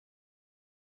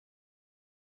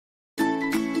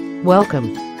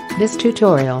Welcome. This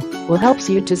tutorial will help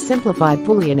you to simplify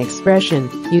Boolean expression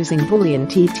using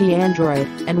BooleanTT Android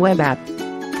and web app.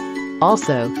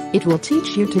 Also, it will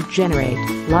teach you to generate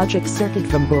logic circuit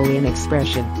from Boolean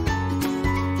expression.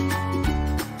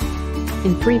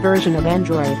 In free version of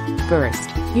Android,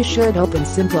 first, you should open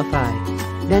Simplify.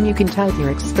 Then you can type your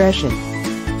expression.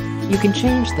 You can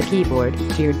change the keyboard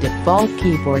to your default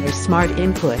keyboard or smart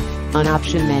input on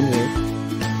option menu.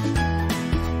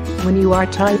 When you are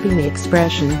typing the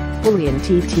expression,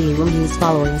 BooleanTT will use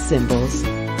following symbols.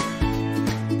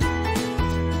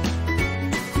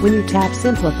 When you tap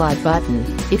Simplify button,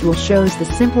 it will shows the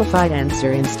simplified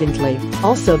answer instantly,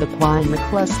 also the Karnaugh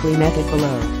Map method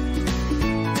below.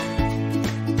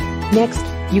 Next,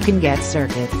 you can get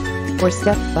circuit or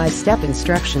step-by-step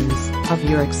instructions of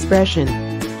your expression.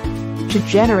 To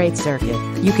generate circuit,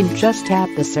 you can just tap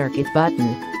the circuit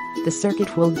button. The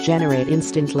circuit will generate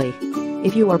instantly.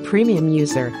 If you are premium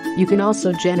user, you can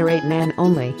also generate NAND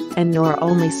only and NOR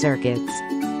only circuits.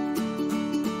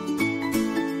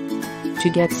 To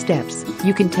get steps,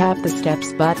 you can tap the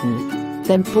steps button.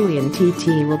 Then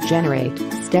BooleanTT will generate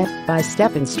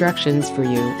step-by-step instructions for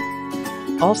you.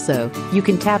 Also, you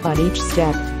can tap on each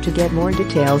step to get more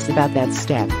details about that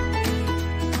step.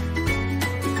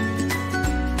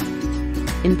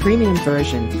 In premium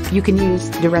version, you can use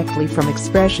directly from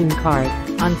expression card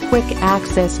on quick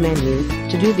access menu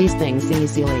to do these things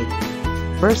easily.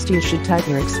 First, you should type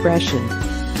your expression.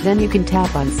 Then you can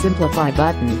tap on Simplify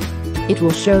button. It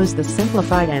will shows the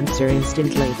simplified answer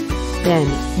instantly. Then,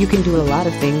 you can do a lot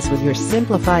of things with your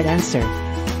simplified answer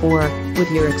or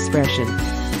with your expression.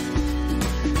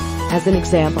 As an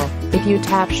example, if you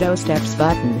tap Show Steps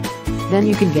button, then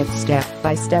you can get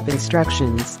step-by-step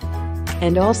instructions.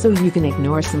 And also you can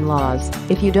ignore some laws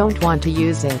if you don't want to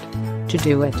use it. To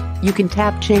do it, you can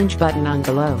tap Change button on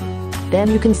below.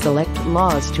 Then you can select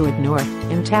laws to ignore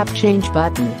and tap Change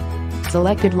button.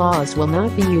 Selected laws will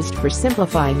not be used for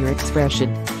simplifying your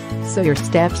expression, so your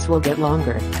steps will get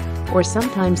longer. Or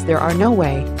sometimes there are no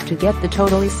way to get the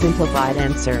totally simplified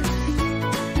answer.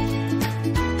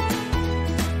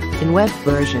 In web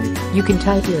version, you can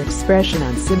type your expression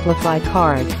on Simplify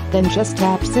card, then just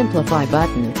tap Simplify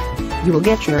button. You will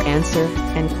get your answer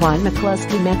and Karnaugh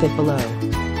Map method below.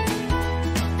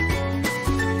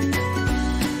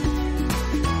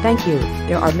 Thank you.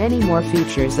 There are many more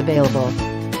features available.